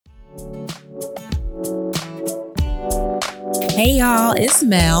Hey y'all, it's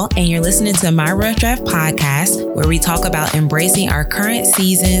Mel, and you're listening to My Rough Draft podcast, where we talk about embracing our current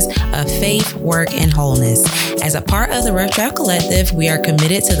seasons of faith, work, and wholeness. As a part of the Rough Draft Collective, we are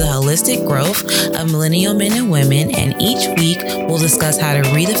committed to the holistic growth of millennial men and women, and each week we'll discuss how to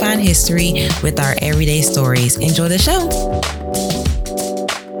redefine history with our everyday stories. Enjoy the show.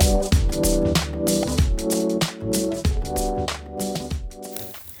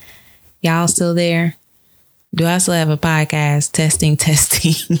 Y'all still there? Do I still have a podcast? Testing.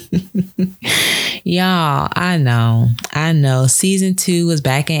 Y'all, I know. Season 2 was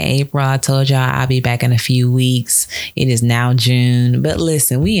back in April. I told y'all I'll be back in a few weeks. It is now June. But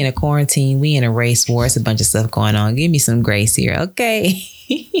listen, we in a quarantine. We in a race war. It's a bunch of stuff going on. Give me some grace here, okay?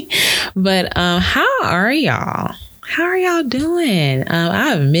 But how are y'all? How are y'all doing?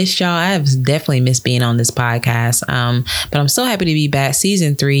 I've missed y'all. I've definitely missed being on this podcast. But I'm so happy to be back.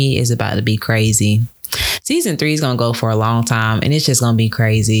 Season 3 is about to be crazy. Season 3 is going to go for a long time, and it's just going to be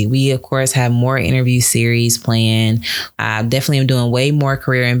crazy. We, of course, have more interview series planned. I definitely am doing way more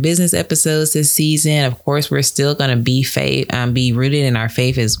career and business episodes this season. Of course, we're still going to be rooted in our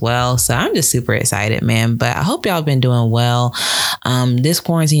faith as well. So I'm just super excited, man. But I hope y'all been doing well. This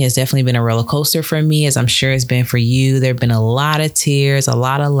quarantine has definitely been a roller coaster for me, as I'm sure it's been for you. There have been a lot of tears, a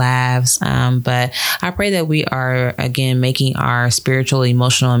lot of laughs. But I pray that we are, again, making our spiritual,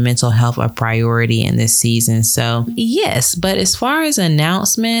 emotional, and mental health a priority in this season. So yes, but as far as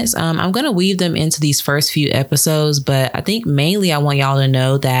announcements, I'm going to weave them into these first few episodes, but I think mainly I want y'all to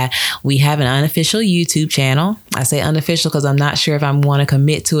know that we have an unofficial YouTube channel. I say unofficial because I'm not sure if I'm want to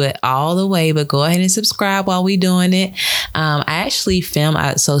commit to it all the way, but go ahead and subscribe while we doing it. I actually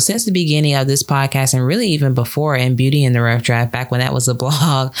filmed, so since the beginning of this podcast, and really even before in Beauty in the Rough Draft, back when that was a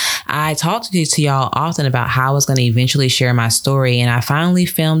blog, I talked to y'all often about how I was going to eventually share my story, and I finally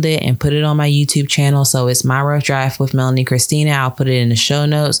filmed it and put it on my YouTube channel. So it's My Rough Draft with Melanie Christina. I'll put it in the show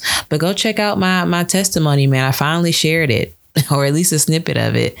notes, but go check out my testimony, man. I finally shared it, or at least a snippet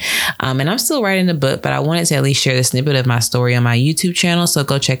of it. And I'm still writing the book, but I wanted to at least share the snippet of my story on my YouTube channel. So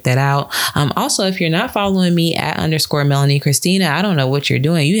go check that out. Also, if you're not following me at _Melanie Christina, I don't know what you're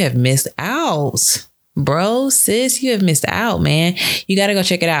doing. You have missed out. Bro, sis, you have missed out, man. You got to go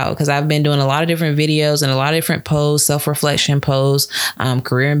check it out, because I've been doing a lot of different videos and a lot of different posts, self-reflection posts,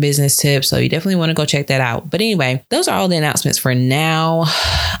 career and business tips. So you definitely want to go check that out. But anyway, those are all the announcements for now.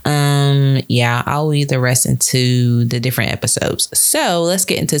 Yeah, I'll leave the rest into the different episodes. So let's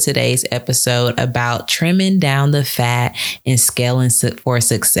get into today's episode about trimming down the fat and scaling for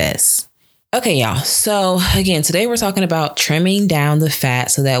success. Okay, y'all. So again, today we're talking about trimming down the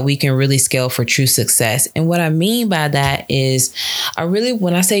fat so that we can really scale for true success. And what I mean by that is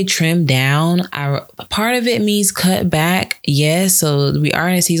when I say trim down, part of it means cut back. Yes. So we are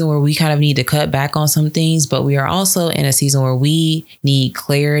in a season where we kind of need to cut back on some things, but we are also in a season where we need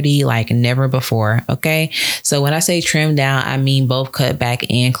clarity like never before. Okay. So when I say trim down, I mean both cut back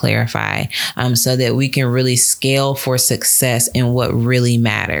and clarify, so that we can really scale for success in what really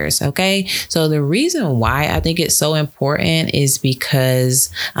matters. Okay. So the reason why I think it's so important is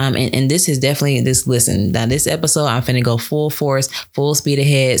because, and this is definitely listen, now this episode, I'm finna go full force, full speed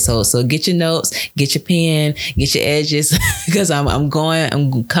ahead. So get your notes, get your pen, get your edges, because I'm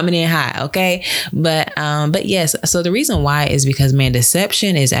coming in hot. Okay. But yes. So the reason why is because, man,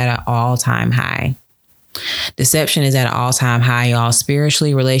 deception is at an all-time high. Deception is at an all-time high, y'all.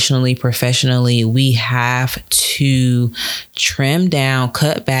 Spiritually, relationally, professionally, we have to trim down,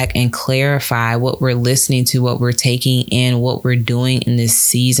 cut back, and clarify what we're listening to, what we're taking in, what we're doing in this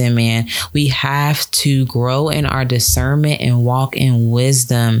season, man. We have to grow in our discernment and walk in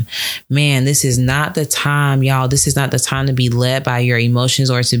wisdom. Man, this is not the time, y'all. This is not the time to be led by your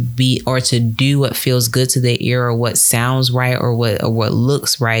emotions or to do what feels good to the ear or what sounds right or what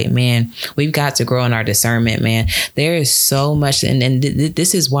looks right, man. We've got to grow in our discernment, man. There is so much, and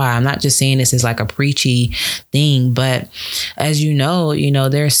this is why I'm not just saying this is like a preachy thing, but as you know,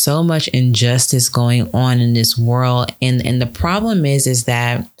 there's so much injustice going on in this world, and the problem is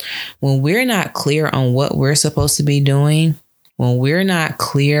that when we're not clear on what we're supposed to be doing, when we're not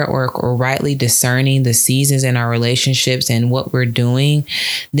clear or rightly discerning the seasons in our relationships and what we're doing,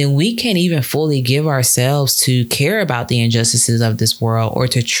 then we can't even fully give ourselves to care about the injustices of this world or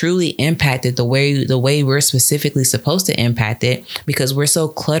to truly impact it the way we're specifically supposed to impact it, because we're so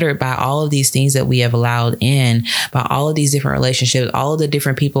cluttered by all of these things that we have allowed in, by all of these different relationships, all of the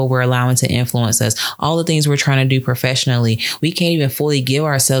different people we're allowing to influence us, all the things we're trying to do professionally. We can't even fully give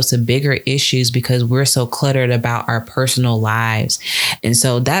ourselves to bigger issues because we're so cluttered about our personal lives. lives. And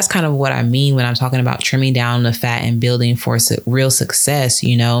so that's kind of what I mean when I'm talking about trimming down the fat and building for real success,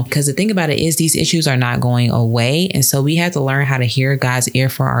 because the thing about it is these issues are not going away. And so we have to learn how to hear God's ear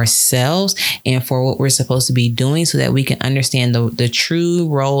for ourselves and for what we're supposed to be doing so that we can understand the true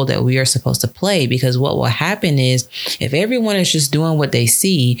role that we are supposed to play. Because what will happen is if everyone is just doing what they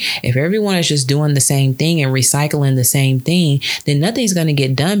see, if everyone is just doing the same thing and recycling the same thing, then nothing's going to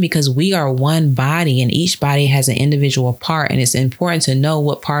get done because we are one body and each body has an individual part. And it's important to know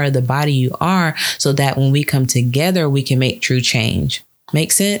what part of the body you are so that when we come together, we can make true change.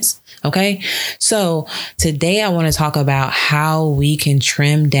 Make sense? Okay. So today I want to talk about how we can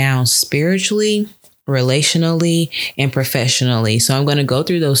trim down spiritually, relationally, and professionally. So I'm going to go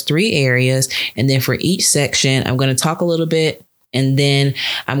through those 3 areas. And then for each section, I'm going to talk a little bit. And then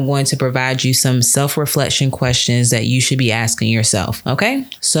I'm going to provide you some self-reflection questions that you should be asking yourself. Okay.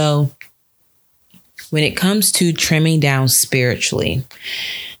 So when it comes to trimming down spiritually,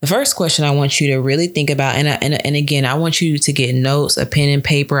 the first question I want you to really think about, and again, I want you to get notes, a pen and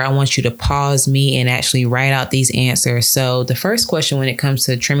paper. I want you to pause me and actually write out these answers. So the first question when it comes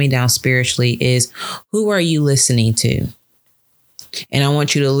to trimming down spiritually is, who are you listening to? And I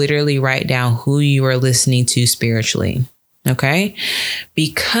want you to literally write down who you are listening to spiritually. Okay,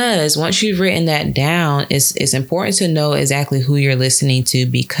 because once you've written that down, it's important to know exactly who you're listening to,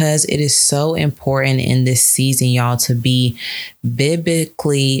 because it is so important in this season, y'all, to be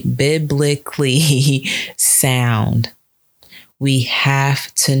biblically sound. We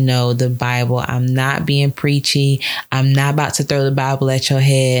have to know the Bible. I'm not being preachy. I'm not about to throw the Bible at your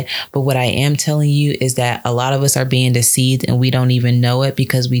head. But what I am telling you is that a lot of us are being deceived and we don't even know it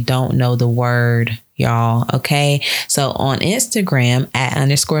because we don't know the word, y'all. Okay. So on Instagram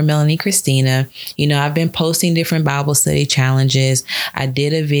 @_Melanie Christina, I've been posting different Bible study challenges. I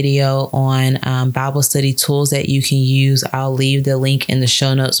did a video on Bible study tools that you can use. I'll leave the link in the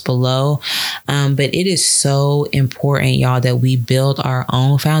show notes below. But it is so important, y'all, that we build our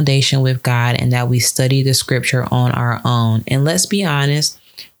own foundation with God and that we study the scripture on our own. And let's be honest,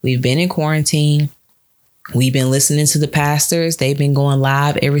 we've been in quarantine. We've been listening to the pastors. They've been going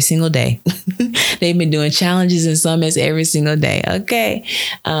live every single day. They've been doing challenges and summits every single day. Okay.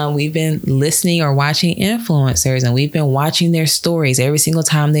 We've been listening or watching influencers, and we've been watching their stories every single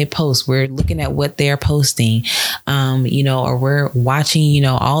time they post. We're looking at what they're posting, or we're watching,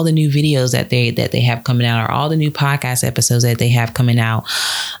 all the new videos that they have coming out, or all the new podcast episodes that they have coming out.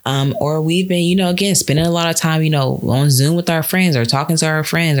 Or we've been, again, spending a lot of time, on Zoom with our friends or talking to our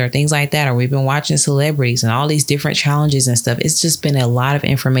friends or things like that. Or we've been watching celebrities and all these different challenges and stuff. It's just been a lot of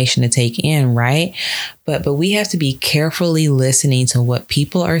information to take in, right? But we have to be carefully listening to what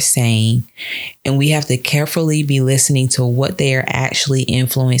people are saying, and we have to carefully be listening to what they are actually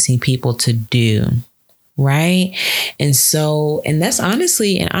influencing people to do. Right. And that's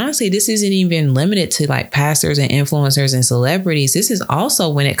honestly, this isn't even limited to like pastors and influencers and celebrities. This is also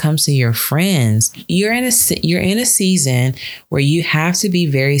when it comes to your friends. You're in a season where you have to be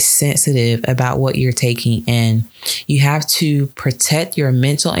very sensitive about what you're taking in. You have to protect your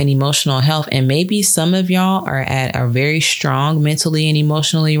mental and emotional health. And maybe some of y'all are very strong mentally and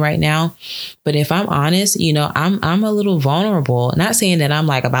emotionally right now. But if I'm honest, I'm a little vulnerable. Not saying that I'm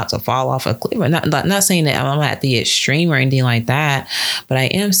like about to fall off a cliff, or not saying that I'm at the extreme or anything like that. But I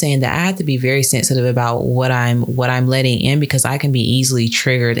am saying that I have to be very sensitive about what I'm letting in, because I can be easily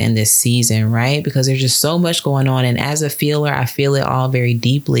triggered in this season, right? Because there's just so much going on. And as a feeler, I feel it all very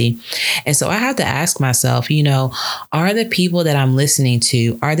deeply. And so I have to ask myself, are the people that I'm listening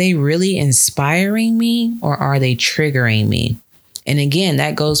to, are they really inspiring me, or are they triggering me? And again,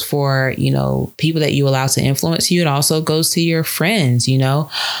 that goes for, people that you allow to influence you. It also goes to your friends.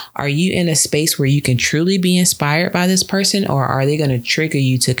 Are you in a space where you can truly be inspired by this person, or are they going to trigger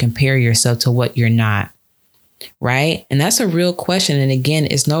you to compare yourself to what you're not? Right. And that's a real question. And again,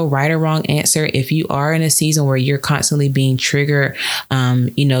 it's no right or wrong answer. If you are in a season where you're constantly being triggered,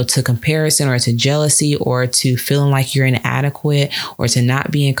 to comparison or to jealousy or to feeling like you're inadequate or to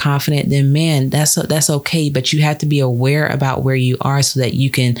not being confident, then man, that's okay. But you have to be aware about where you are so that you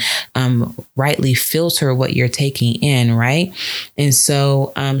can rightly filter what you're taking in. Right. And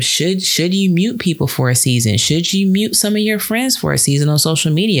so should you mute people for a season? Should you mute some of your friends for a season on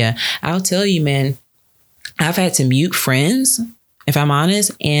social media? I'll tell you, man, I've had to mute friends, if I'm honest,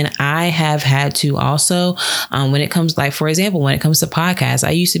 and I have had to also, when it comes, like, for example, when it comes to podcasts,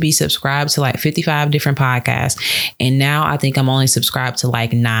 I used to be subscribed to like 55 different podcasts, and now I think I'm only subscribed to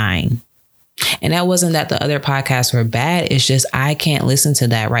like 9. And that wasn't that the other podcasts were bad. It's just I can't listen to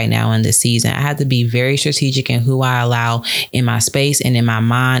that right now in this season. I have to be very strategic in who I allow in my space and in my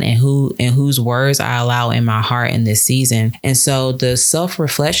mind, and whose words I allow in my heart in this season. And so the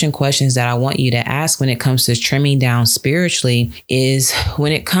self-reflection questions that I want you to ask when it comes to trimming down spiritually is,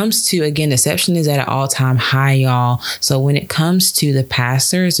 when it comes to, again, deception is at an all-time high, y'all. So when it comes to the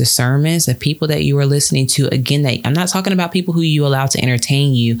pastors, the sermons, the people that you are listening to, again, I'm not talking about people who you allow to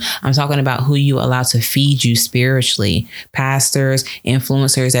entertain you. I'm talking about who you allow to feed you spiritually. Pastors,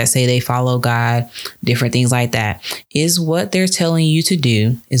 influencers that say they follow God, different things like that. Is what they're telling you to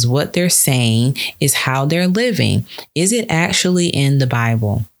do, is what they're saying, is how they're living. Is it actually in the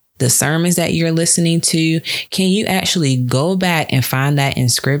Bible? The sermons that you're listening to, can you actually go back and find that in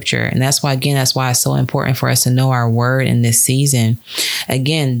scripture? And that's why it's so important for us to know our word in this season.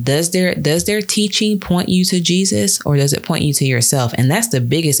 Again, does their teaching point you to Jesus, or does it point you to yourself? And that's the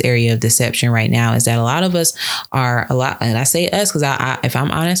biggest area of deception right now, is that a lot of us and I say us because if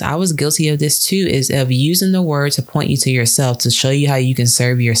I'm honest, I was guilty of this too, is of using the word to point you to yourself, to show you how you can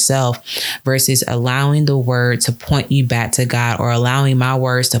serve yourself, versus allowing the word to point you back to God, or allowing my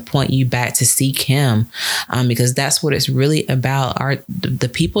words to point you back to seek him, because that's what it's really about. The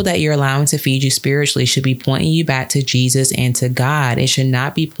people that you're allowing to feed you spiritually should be pointing you back to Jesus and to God. It should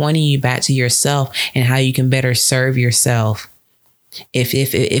not be pointing you back to yourself and how you can better serve yourself. If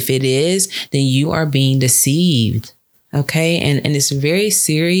it is, then you are being deceived. Okay. And it's very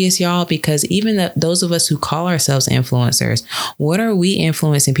serious, y'all, because even those of us who call ourselves influencers, what are we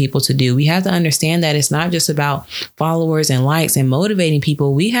influencing people to do? We have to understand that it's not just about followers and likes and motivating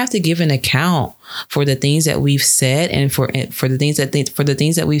people. We have to give an account for the things that we've said, and for the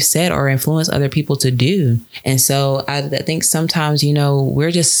things that we've said or influence other people to do. And so I think sometimes,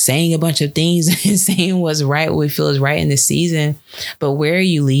 we're just saying a bunch of things and saying what's right, what we feel is right in this season. But where are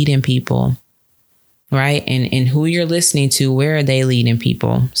you leading people? Right. And who you're listening to, where are they leading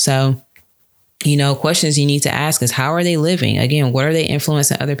people? So, questions you need to ask is, how are they living? Again, what are they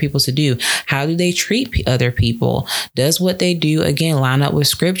influencing other people to do? How do they treat other people? Does what they do, again, line up with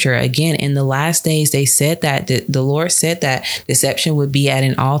scripture? Again, in the last days, they said that the Lord said that deception would be at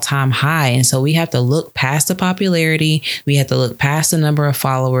an all-time high. And so we have to look past the popularity. We have to look past the number of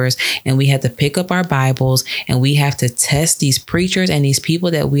followers, and we have to pick up our Bibles, and we have to test these preachers and these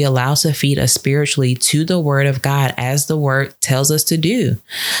people that we allow to feed us spiritually to the word of God, as the word tells us to do.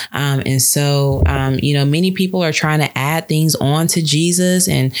 And so, many people are trying to add things on to Jesus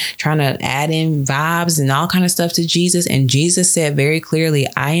and trying to add in vibes and all kind of stuff to Jesus. And Jesus said very clearly,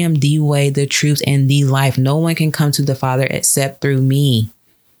 I am the way, the truth, and the life. No one can come to the Father except through me.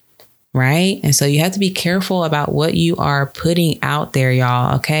 Right. And so you have to be careful about what you are putting out there,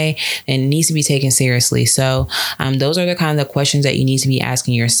 y'all. OK. And it needs to be taken seriously. So those are the kind of questions that you need to be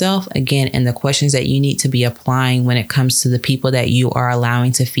asking yourself, again, and the questions that you need to be applying when it comes to the people that you are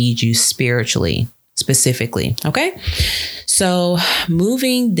allowing to feed you spiritually, specifically. OK. So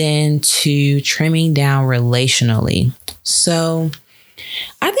moving then to trimming down relationally. So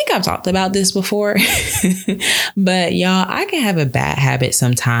I think I've talked about this before, but y'all, I can have a bad habit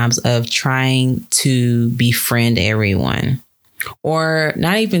sometimes of trying to befriend everyone, or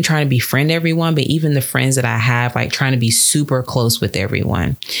not even trying to befriend everyone, but even the friends that I have, like trying to be super close with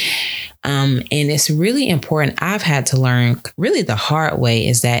everyone. And it's really important. I've had to learn really the hard way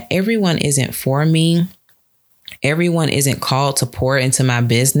is that everyone isn't for me. Everyone isn't called to pour into my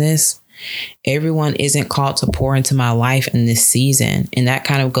business. Everyone isn't called to pour into my life in this season. And that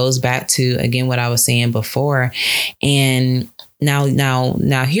kind of goes back to, again, what I was saying before. And now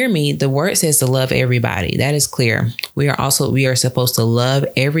hear me. The word says to love everybody. That is clear. We are supposed to love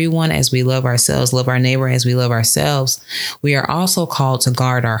everyone as we love ourselves, love our neighbor as we love ourselves. We are also called to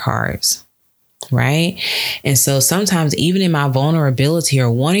guard our hearts. Right. And so sometimes even in my vulnerability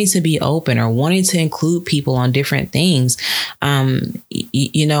or wanting to be open or wanting to include people on different things,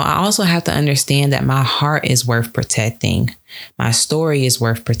 I also have to understand that my heart is worth protecting. My story is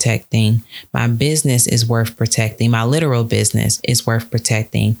worth protecting. My business is worth protecting. My literal business is worth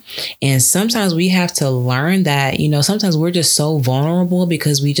protecting. And sometimes we have to learn that, sometimes we're just so vulnerable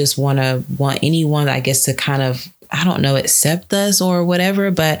because we just want anyone, I guess, to kind of, accept us or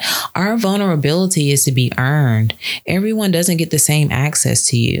whatever. But our vulnerability is to be earned. Everyone doesn't get the same access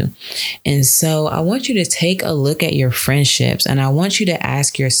to you. And so I want you to take a look at your friendships, and I want you to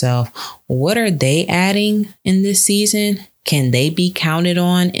ask yourself, what are they adding in this season? Can they be counted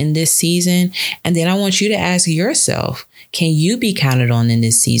on in this season? And then I want you to ask yourself, can you be counted on in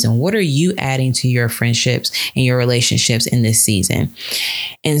this season? What are you adding to your friendships and your relationships in this season?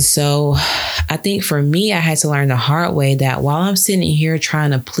 And so I think for me, I had to learn the hard way that while I'm sitting here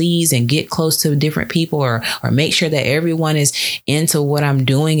trying to please and get close to different people or make sure that everyone is into what I'm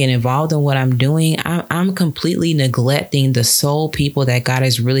doing and involved in what I'm doing, I'm completely neglecting the soul people that God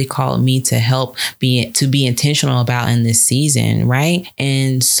has really called me to help be intentional about in this season, right?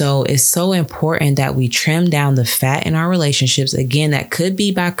 And so it's so important that we trim down the fat in our relationships. Again, that could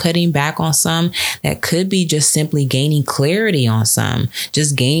be by cutting back on some, that could be just simply gaining clarity on some,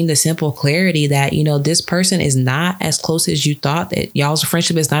 just gain the simple clarity that, this person is not as close as you thought, that y'all's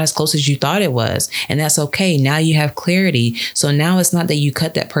friendship is not as close as you thought it was. And that's okay. Now you have clarity. So now it's not that you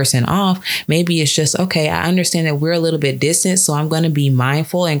cut that person off. Maybe it's just, okay, I understand that we're a little bit distant. So I'm going to be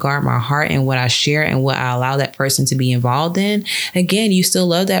mindful and guard my heart and what I share and what I allow that person to be involved in. Again, you still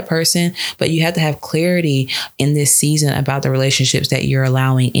love that person, but you have to have clarity in this season about the relationships that you're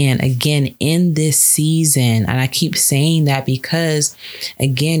allowing in. Again, in this season. And I keep saying that because,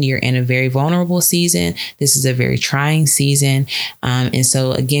 again, you're in a very vulnerable season. This is a very trying season. And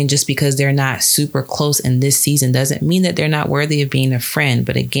so, again, just because they're not super close in this season doesn't mean that they're not worthy of being a friend.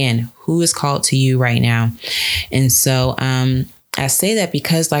 But again, who is called to you right now? And so, I say that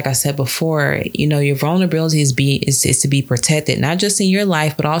because, like I said before, your vulnerability is to be protected, not just in your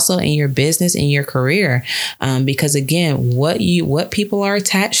life, but also in your business and your career. Because again, what people are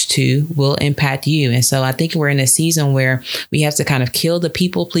attached to will impact you. And so I think we're in a season where we have to kind of kill the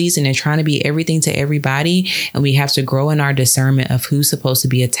people pleasing and trying to be everything to everybody. And we have to grow in our discernment of who's supposed to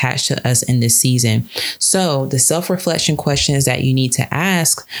be attached to us in this season. So the self-reflection questions that you need to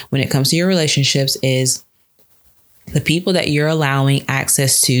ask when it comes to your relationships is, the people that you're allowing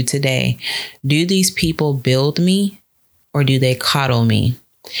access to today, do these people build me or do they coddle me?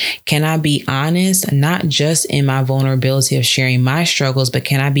 Can I be honest, not just in my vulnerability of sharing my struggles, but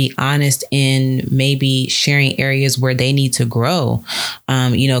can I be honest in maybe sharing areas where they need to grow?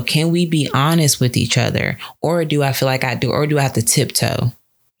 Can we be honest with each other? Or do I feel like I do, or do I have to tiptoe?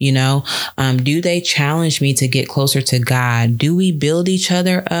 Do they challenge me to get closer to God? Do we build each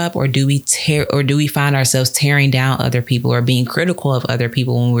other up, or do we find ourselves tearing down other people or being critical of other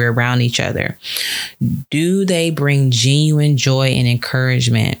people when we're around each other? Do they bring genuine joy and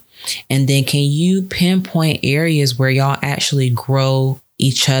encouragement? And then can you pinpoint areas where y'all actually grow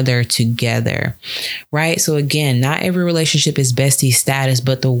each other together, right? So again, not every relationship is bestie status,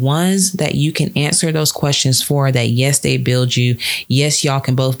 but the ones that you can answer those questions for, that yes, they build you. Yes, y'all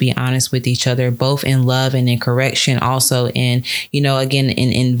can both be honest with each other, both in love and in correction, also in, again,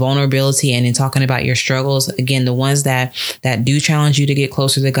 in vulnerability and in talking about your struggles. Again, the ones that do challenge you to get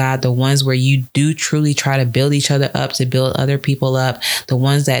closer to God, the ones where you do truly try to build each other up, to build other people up, the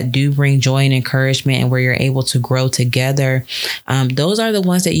ones that do bring joy and encouragement and where you're able to grow together. Those are the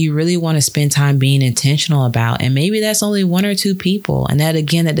ones that you really want to spend time being intentional about. And maybe that's only one or two people. And that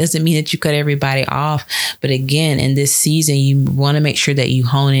doesn't mean that you cut everybody off. But again, in this season, you want to make sure that you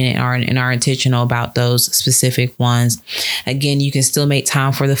hone in and are intentional about those specific ones. Again, you can still make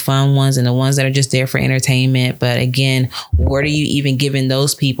time for the fun ones and the ones that are just there for entertainment. But again, what are you even giving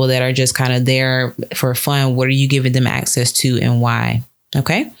those people that are just kind of there for fun? What are you giving them access to and why?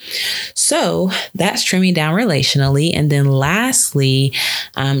 Okay, so that's trimming down relationally. And then lastly,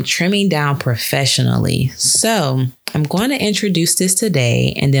 trimming down professionally. So I'm going to introduce this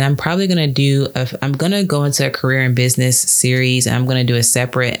today, and then I'm probably going to I'm going to go into a career and business series, and I'm going to do a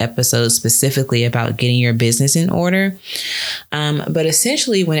separate episode specifically about getting your business in order. But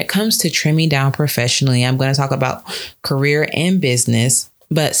essentially, when it comes to trimming down professionally, I'm going to talk about career and business.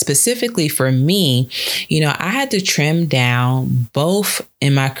 But specifically for me, I had to trim down both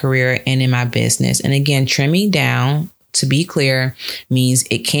in my career and in my business. And again, trimming down, to be clear, means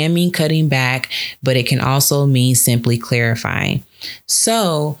it can mean cutting back, but it can also mean simply clarifying.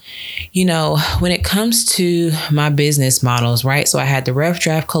 So, when it comes to my business models, right? So I had the Rough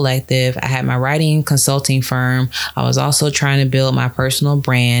Draft Collective. I had my writing and consulting firm. I was also trying to build my personal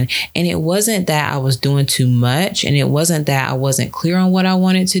brand. And it wasn't that I was doing too much. And it wasn't that I wasn't clear on what I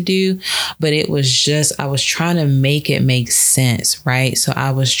wanted to do, but it was just, I was trying to make it make sense, right? So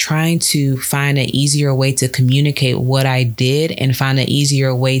I was trying to find an easier way to communicate what I did and find an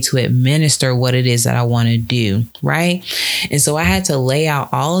easier way to administer what it is that I want to do, right? And so I had to lay out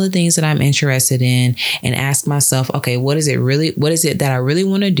all of the things that I'm interested in and ask myself, okay, what is it that I really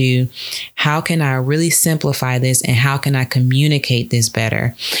want to do? How can I really simplify this? And how can I communicate this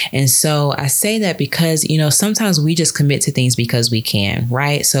better? And so I say that because, sometimes we just commit to things because we can,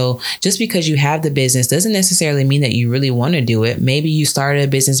 right? So just because you have the business doesn't necessarily mean that you really want to do it. Maybe you started a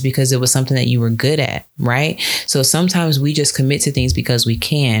business because it was something that you were good at, right? So sometimes we just commit to things because we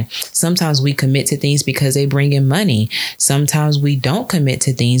can. Sometimes we commit to things because they bring in money. Sometimes we don't commit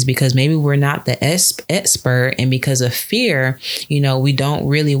to things because maybe we're not the expert, and because of fear, we don't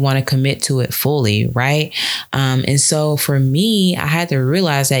really want to commit to it fully, right? And so for me, I had to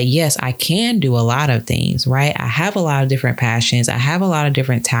realize that yes, I can do a lot of things, right? I have a lot of different passions. I have a lot of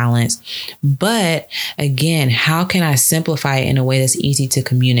different talents. But again, how can I simplify it in a way that's easy to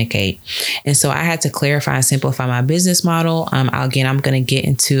communicate? And so I had to clarify and simplify my business model. I'm going to get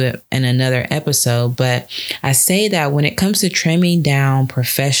into it in another episode, but I say that when it comes to trimming down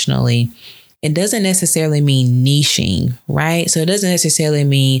professionally, it doesn't necessarily mean niching, right? So it doesn't necessarily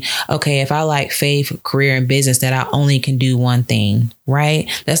mean, okay, if I like faith, career, and business, that I only can do one thing, right?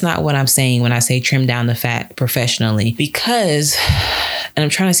 That's not what I'm saying when I say trim down the fat professionally, because, and I'm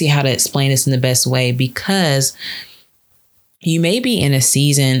trying to see how to explain this in the best way, because you may be in a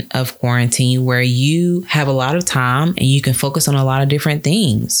season of quarantine where you have a lot of time and you can focus on a lot of different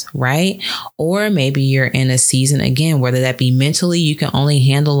things, right? Or maybe you're in a season, again, whether that be mentally, you can only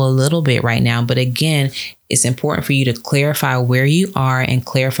handle a little bit right now. But again, it's important for you to clarify where you are and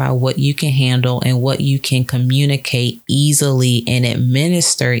clarify what you can handle and what you can communicate easily and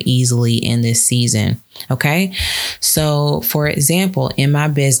administer easily in this season. Okay. So for example, in my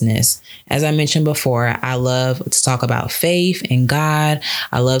business, as I mentioned before, I love to talk about faith and God.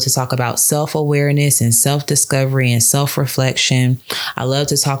 I love to talk about self-awareness and self-discovery and self-reflection. I love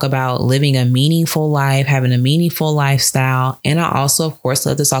to talk about living a meaningful life, having a meaningful lifestyle. And I also, of course,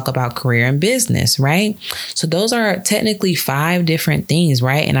 love to talk about career and business, right? So those are technically 5 different things,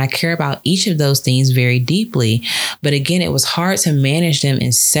 right? And I care about each of those things very deeply. But again, it was hard to manage them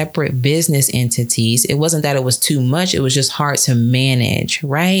in separate business entities. It wasn't that it was too much. It was just hard to manage,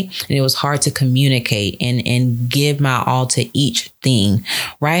 right? And it was hard to communicate and give my all to each thing,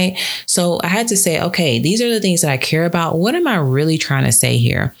 right? So I had to say, okay, these are the things that I care about. What am I really trying to say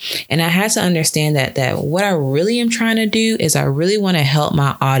here? And I had to understand that what I really am trying to do is I really want to help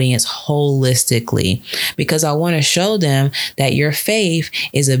my audience holistically, because I want to show them that your faith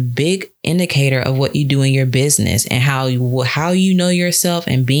is a big indicator of what you do in your business, and how you know yourself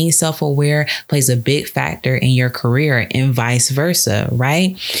and being self-aware plays a big factor in your career, and vice versa,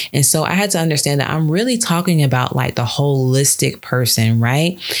 right? And so I had to understand that I'm really talking about like the holistic person,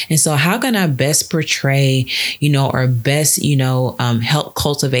 right? And so how can I best portray, or best, help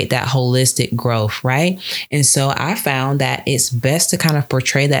cultivate that holistic growth, right? And so I found that it's best to kind of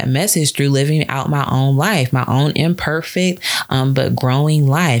portray that message through living out my own life, my own imperfect, but growing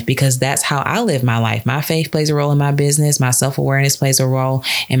life, because that's how I live my life. My faith plays a role in my business. My self-awareness plays a role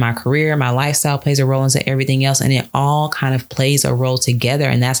in my career. My lifestyle plays a role into everything else. And it all kind of plays a role together.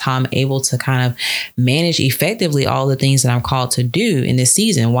 And that's how I'm able to kind of manage effectively all the things that I'm called to do in this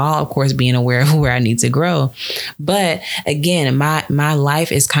season, while of course being aware of where I need to grow. But again, my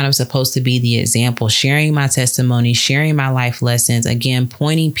life is kind of supposed to be the example, sharing my testimony, sharing my life lessons, again,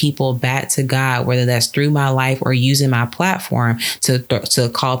 pointing people back to God, whether that's through my life or using my platform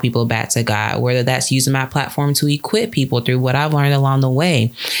to call people back to God, whether that's using my platform to equip people through what I've learned along the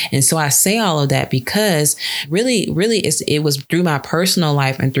way. And so I say all of that because really it was through my personal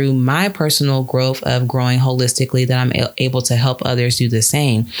life and through my personal growth of growing holistically that I'm able to help others do the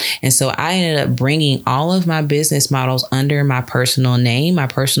same. And so I ended up bringing all of my business models under my personal name, my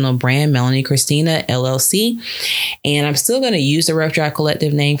personal brand, Melanie Christina LLC. And I'm still going to use the Rough Draft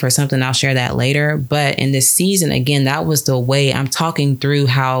Collective name for something. I'll share that later. But in this season, again, that was the way I'm talking through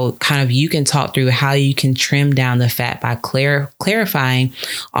how kind of you can talk through how you can trim down the fat by clarifying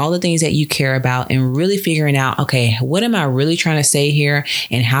all the things that you care about and really figuring out, okay, what am I really trying to say here?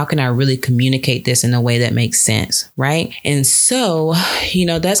 And how can I really communicate this in a way that makes sense? Right. And so,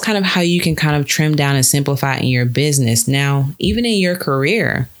 that's kind of how you can kind of trim down and simplify in your business. Now, even in your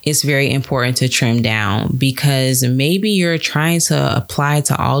career, it's very important to trim down, because maybe you're trying to apply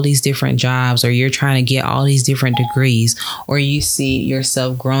to all these different jobs, or you're trying to get all these different degrees, or you see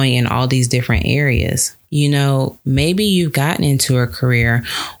yourself growing in all these different areas. Maybe you've gotten into a career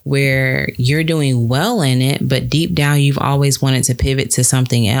where you're doing well in it, but deep down, you've always wanted to pivot to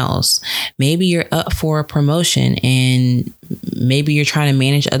something else. Maybe you're up for a promotion and maybe you're trying to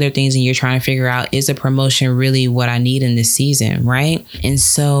manage other things and you're trying to figure out, is a promotion really what I need in this season, right? And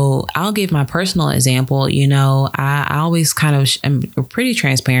so I'll give my personal example. I always kind of am pretty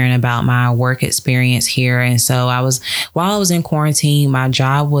transparent about my work experience here. And so while I was in quarantine, my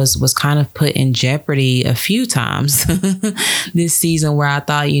job was kind of put in jeopardy a few times this season, where I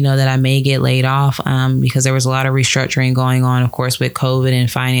thought, that I may get laid off because there was a lot of restructuring going on, of course, with COVID and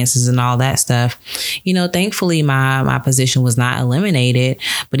finances and all that stuff. Thankfully, my position was not eliminated.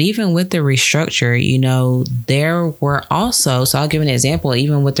 But even with the restructure, there were also, so I'll give an example,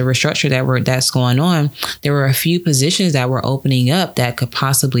 even with the restructure that's going on, there were a few positions that were opening up that could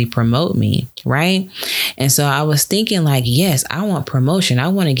possibly promote me, right? And so I was thinking like, yes, I want promotion. I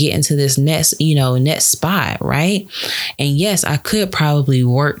want to get into this next spot, right? And yes, I could probably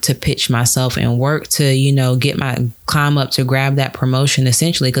work to pitch myself and work to, get my climb up to grab that promotion,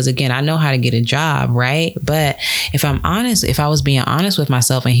 essentially, because again, I know how to get a job, right? But if I was being honest with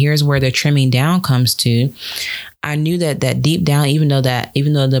myself, and here's where the trimming down comes to, I knew that deep down, even though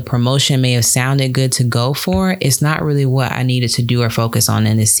the promotion may have sounded good to go for, it's not really what I needed to do or focus on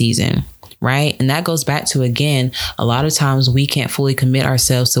in this season. Right. And that goes back to, again, a lot of times we can't fully commit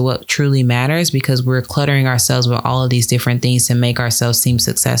ourselves to what truly matters because we're cluttering ourselves with all of these different things to make ourselves seem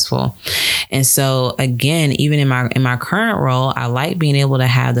successful. And so, again, even in my current role, I like being able to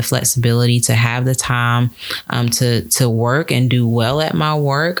have the flexibility, to have the time to work and do well at my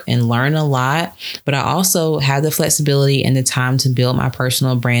work and learn a lot. But I also have the flexibility and the time to build my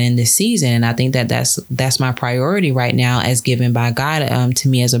personal brand in this season. And I think that's my priority right now, as given by God to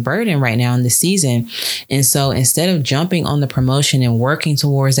me as a burden right now in this season. And so instead of jumping on the promotion and working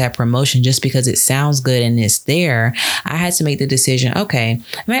towards that promotion just because it sounds good and it's there, I had to make the decision, okay,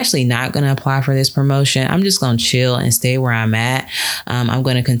 I'm actually not going to apply for this promotion. I'm just going to chill and stay where I'm at. I'm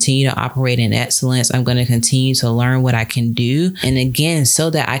going to continue to operate in excellence. I'm going to continue to learn what I can do. And again,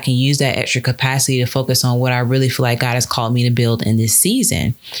 so that I can use that extra capacity to focus on what I really feel like God has called me to build in this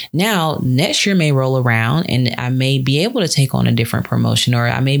season. Now, next year may roll around and I may be able to take on a different promotion, or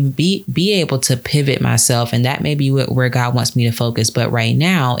I may be able to pivot myself, and that may be where God wants me to focus. But right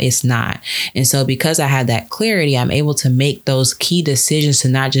now it's not. And so because I had that clarity, I'm able to make those key decisions to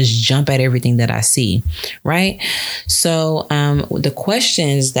not just jump at everything that I see. Right. So the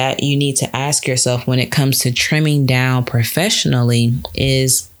questions that you need to ask yourself when it comes to trimming down professionally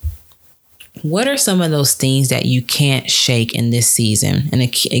is, what are some of those things that you can't shake in this season? And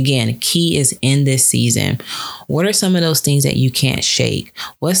again, key is in this season. What are some of those things that you can't shake?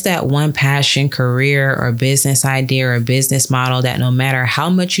 What's that one passion, career, or business idea or business model that no matter how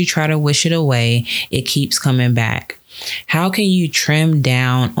much you try to wish it away, it keeps coming back? How can you trim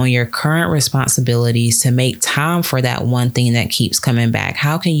down on your current responsibilities to make time for that one thing that keeps coming back?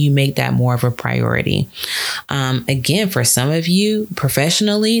 How can you make that more of a priority? Again, for some of you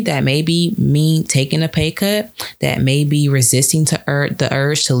professionally, that may be me taking a pay cut, that may be resisting to the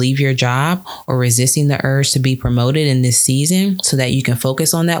urge to leave your job, or resisting the urge to be promoted in this season so that you can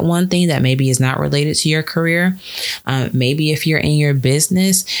focus on that one thing that maybe is not related to your career. Maybe if you're in your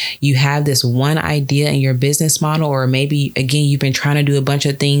business, you have this one idea in your business model, or maybe, again, you've been trying to do a bunch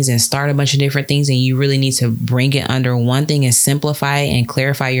of things and start a bunch of different things, and you really need to bring it under one thing and simplify and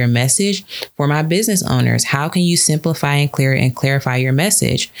clarify your message. For my business owners, how can you simplify and clarify your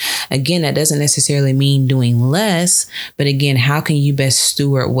message? Again, that doesn't necessarily mean doing less, but again, how can you best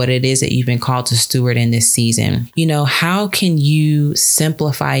steward what it is that you've been called to steward in this season? How can you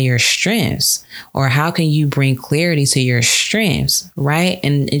simplify your strengths, or how can you bring clarity to your strengths, right?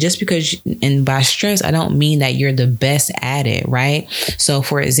 And just because, and by strengths, I don't mean that you're the best at it, right? So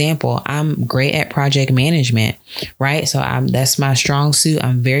for example, I'm great at project management, right? So that's my strong suit.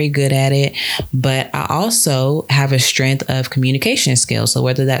 I'm very good at it, but I also have a strength of communication skills. So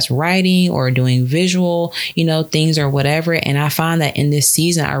whether that's writing or doing visual, things or whatever. And I find that in this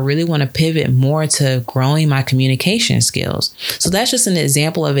season, I really want to pivot more to growing my communication skills. So that's just an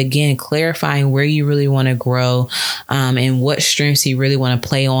example of, again, clarifying where you really want to grow, and what strengths you really want to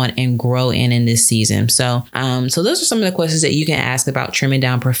play on and grow in this season. So those are some of the questions that you can ask about trimming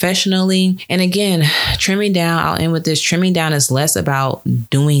down professionally. And again, trimming down, I'll end with this. Trimming down is less about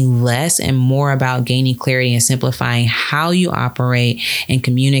doing less and more about gaining clarity and simplifying how you operate and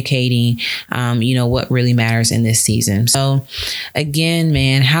communicating, what really matters in this season. So again,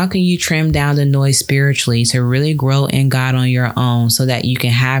 man, how can you trim down the noise spiritually to really grow in God on your own so that you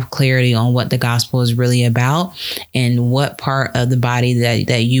can have clarity on what the gospel is really about and what part of the body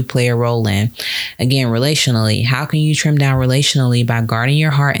that you play a role in? Again, relationally, how can you trim down relationally by guarding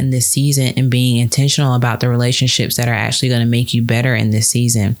your heart in this season and being intentional about the relationships that are actually going to make you better in this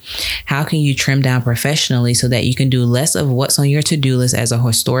season? How can you trim down professionally so that you can do less of what's on your to-do list as a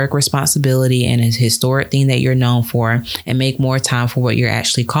historic responsibility and a historic thing that you're known for, and make more time for what you're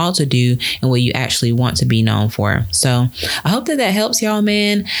actually called to do and what you actually want to be known for? So I hope that helps y'all,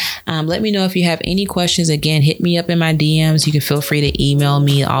 man. Let me know if you have any questions. Again, hit me up in my DMs. You can feel free to email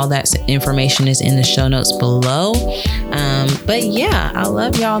me. All that information is in the show notes below. But yeah, I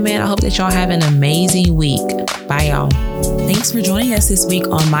love y'all, man. I hope that y'all have an amazing week. Bye, y'all. Thanks for joining us this week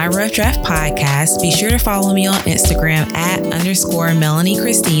on My Rough Draft Podcast. Be sure to follow me on Instagram @_Melanie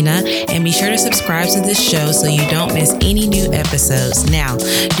Christina, and be sure to subscribe to this show so you don't miss any new episodes. Now,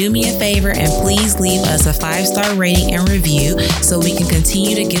 do me a favor and please leave us a 5-star rating and review so we can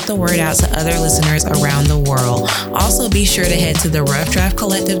continue to get the word out to other listeners around the world. Also, be sure to head to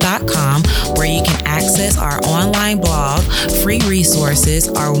theroughdraftcollective.com where you can access our online blog, free resources,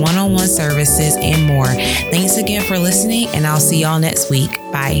 our one-on-one services, and more. Thanks again for listening, and I'll see y'all next week.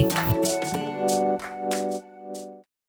 Bye.